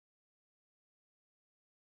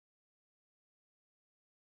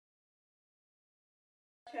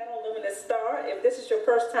is Star. If this is your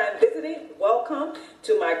first time visiting, welcome.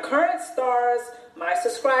 To my current stars, my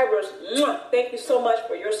subscribers, thank you so much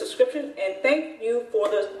for your subscription, and thank you for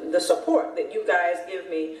the support that you guys give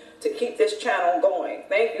me to keep this channel going.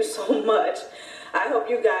 Thank you so much. I hope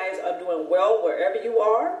you guys are doing well wherever you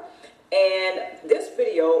are. And this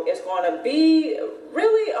video is going to be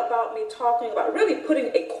really about me talking about really putting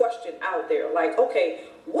a question out there. Like, okay,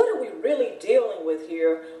 what are we really dealing with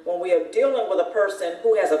here when we are dealing with a person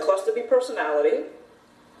who has a cluster B personality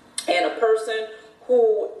and a person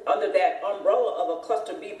who, under that umbrella of a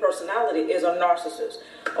cluster B personality, is a narcissist?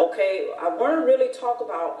 Okay, I want to really talk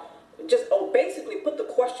about basically put the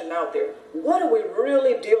question out there. What are we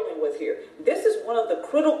really dealing with here? This is one of the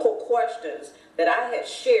critical questions that I had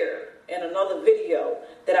shared in another video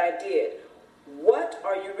that I did. What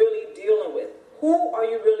are you really dealing with? Who are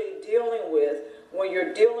you really dealing with when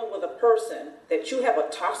you're dealing with a person that you have a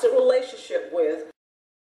toxic relationship with?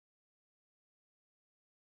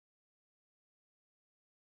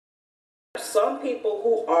 Some people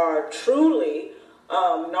who are truly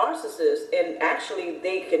narcissists, and actually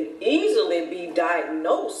they can easily be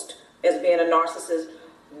diagnosed as being a narcissist,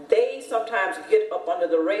 they sometimes get up under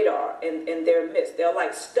the radar in their midst. They're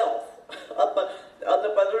like stealth up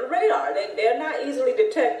under the radar. They're not easily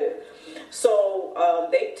detected. So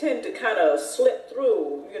they tend to kind of slip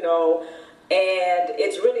through, and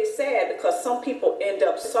it's really sad because some people end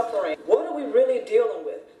up suffering. What are we really dealing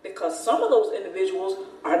with? Because some of those individuals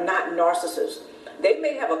are not narcissists. They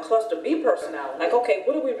may have a cluster B personality. Like, okay,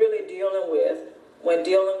 what are we really dealing with when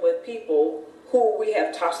dealing with people who we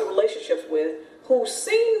have toxic relationships with, who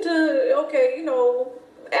seem to,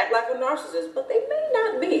 act like a narcissist, but they may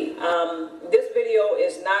not be. This video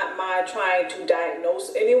is not my trying to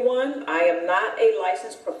diagnose anyone. I am not a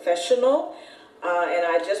licensed professional, and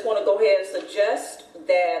I just want to go ahead and suggest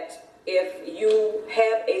that if you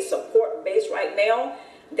have a support base right now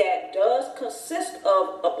that does consist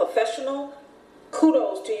of a professional,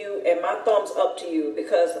 kudos to you and my thumbs up to you,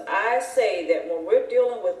 because I say that when we're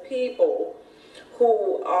dealing with people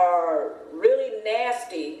who are really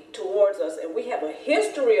nasty towards us, and we have a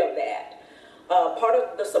history of that, part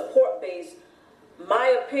of the support base,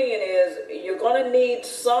 my opinion is you're going to need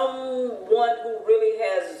someone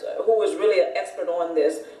who is really an expert on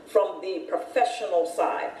this from the professional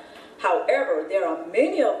side. However, there are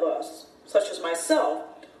many of us, such as myself,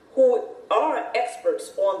 who are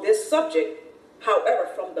experts on this subject. However,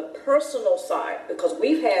 from the personal side, because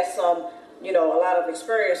we've had a lot of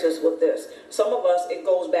experiences with this. Some of us, it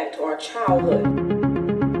goes back to our childhood.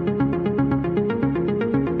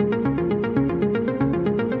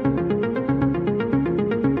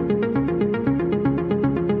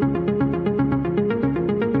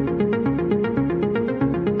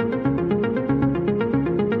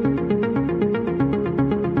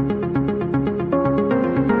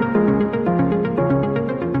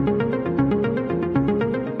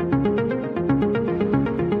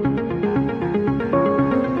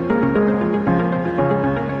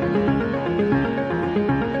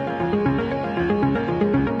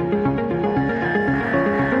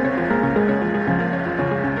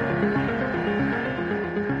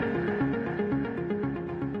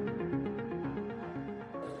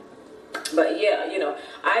 But yeah,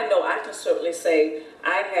 I know I can certainly say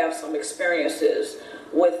I have some experiences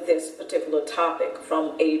with this particular topic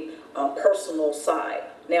from a personal side.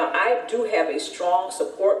 Now, I do have a strong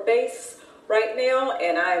support base right now,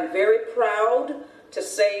 and I'm very proud to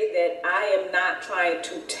say that I am not trying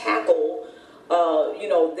to tackle,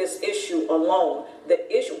 this issue alone.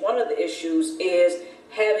 One of the issues is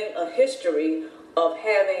having a history of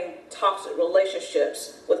having toxic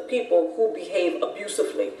relationships with people who behave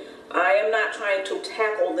abusively. I am not trying to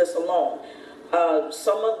tackle this alone.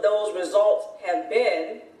 Some of those results have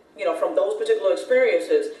been, from those particular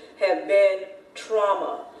experiences, have been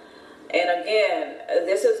trauma. And again,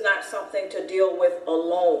 this is not something to deal with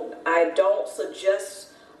alone. I don't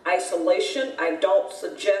suggest isolation. I don't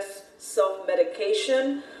suggest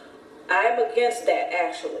self-medication. I'm against that,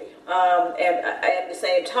 actually. And at the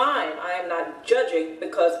same time, I am not judging,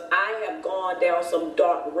 because I have gone down some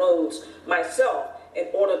dark roads myself in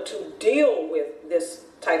order to deal with this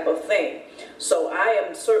type of thing. So I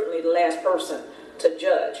am certainly the last person to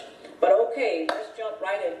judge. But okay, let's jump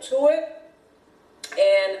right into it.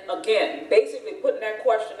 And again, basically putting that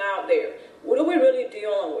question out there. What are we really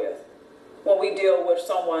dealing with when we deal with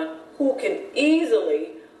someone who can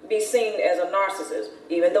easily be seen as a narcissist,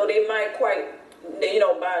 even though they might quite,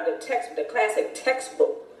 by the classic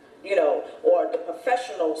textbook, or the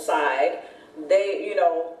professional side, they,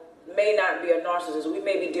 may not be a narcissist. We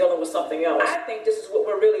may be dealing with something else. I think this is what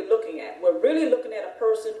we're really looking at. We're really looking at a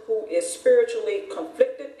person who is spiritually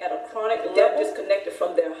conflicted at a chronic level, disconnected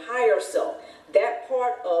from their higher self. That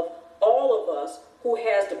part of all of us who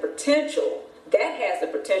has the potential,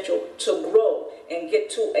 to grow and get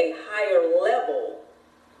to a higher level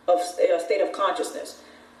of state of consciousness.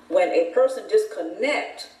 When a person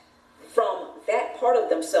disconnects from that part of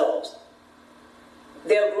themselves,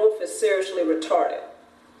 their growth is seriously retarded.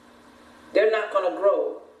 They're not going to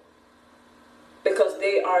grow because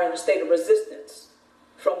they are in a state of resistance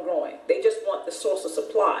from growing. They just want the source of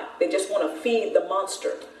supply. They just want to feed the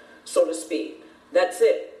monster, so to speak. That's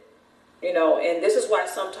it. And this is why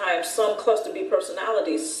sometimes some cluster B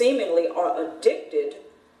personalities seemingly are addicted,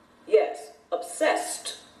 yes,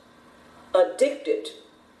 obsessed, addicted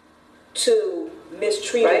to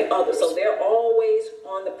mistreating others. So they're always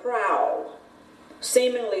on the prowl.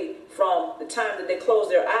 Seemingly from the time that they close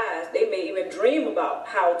their eyes, they may even dream about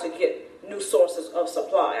how to get new sources of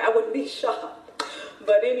supply. I wouldn't be shocked.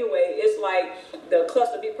 But anyway, it's like the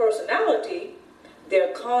cluster B personality,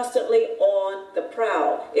 they're constantly on the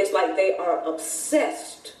prowl. It's like they are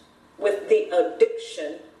obsessed with the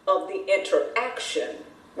addiction of the interaction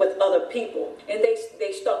with other people. And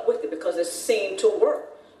they stuck with it because it seemed to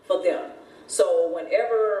work for them. So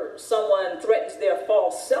whenever someone threatens their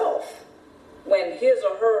false self, when his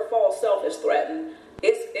or her false self is threatened,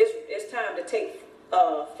 it's time to take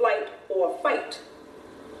flight or fight.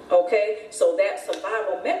 Okay? So that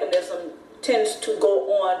survival mechanism tends to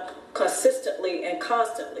go on consistently and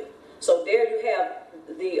constantly. So there you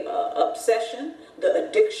have the obsession, the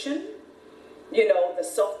addiction, the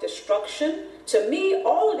self-destruction. To me,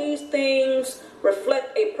 all of these things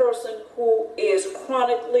reflect a person who is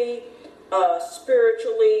chronically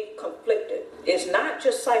spiritually conflicted. It's not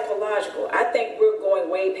just psychological. I think we're going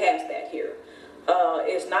way past that here.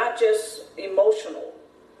 It's not just emotional.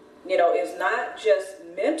 It's not just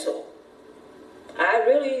mental. I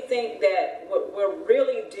really think that what we're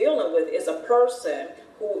really dealing with is a person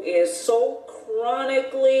who is so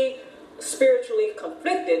chronically spiritually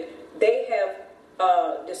conflicted, they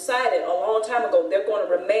have decided a long time ago they're going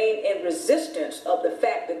to remain in resistance of the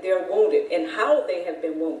fact that they're wounded and how they have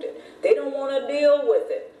been wounded. They don't want to deal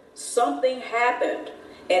with it. Something happened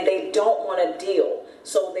and they don't want to deal.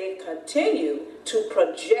 So they continue to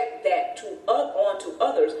project that onto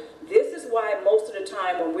others. This is why most of the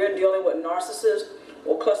time when we're dealing with narcissists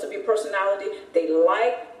or cluster B personality, they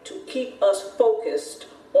like to keep us focused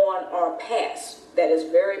on our past. That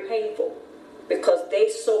is very painful because they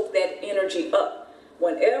soak that energy up.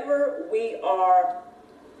 Whenever we are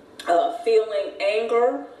feeling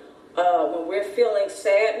anger, when we're feeling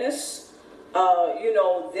sadness,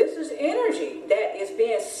 this is energy that is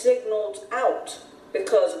being signaled out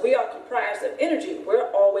because we are comprised of energy. We're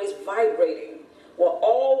always vibrating. We're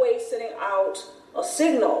always sending out a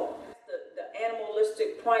signal. The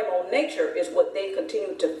animalistic primal nature is what they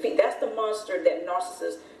continue to feed. That's the monster that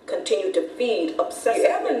narcissists continue to feed obsessively. You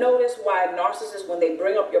ever notice why narcissists, when they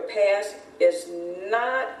bring up your past, is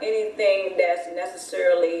not anything that's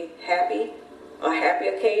necessarily happy, a happy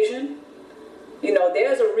occasion?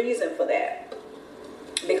 There's a reason for that.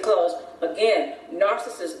 Because, again,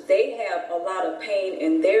 narcissists, they have a lot of pain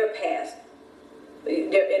in their past.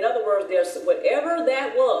 In other words, there's whatever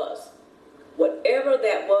that was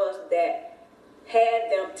that had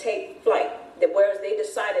them take flight. Whereas they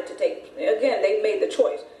decided to take, again, they made the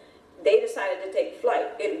choice. They decided to take flight.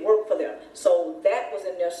 It worked for them. So that was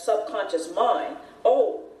in their subconscious mind.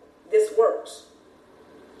 Oh, this works.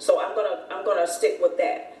 So I'm gonna stick with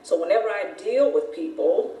that. So whenever I deal with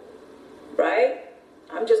people, right,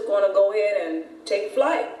 I'm just gonna go ahead and take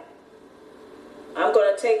flight. I'm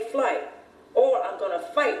gonna take flight. Or I'm gonna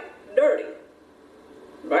fight dirty.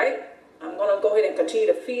 Right? I'm gonna go ahead and continue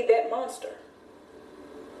to feed that monster.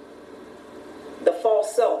 The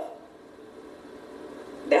false self.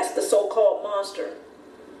 That's the so-called monster.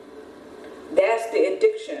 That's the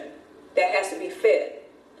addiction that has to be fed.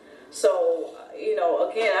 So,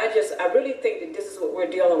 again, I really think that this is what we're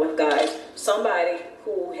dealing with, guys. Somebody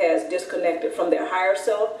who has disconnected from their higher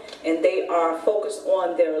self and they are focused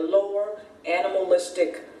on their lower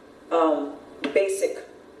animalistic, basic,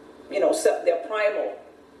 their primal,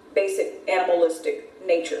 basic animalistic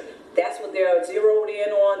nature. That's what they're zeroed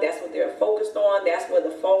in on. That's what they're focused on. That's where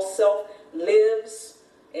the false self lives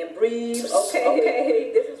and breathes.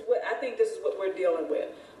 Okay. This is what we're dealing with.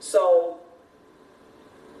 So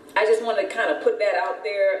I just want to kind of put that out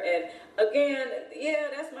there. And again, yeah,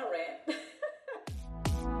 that's my rant.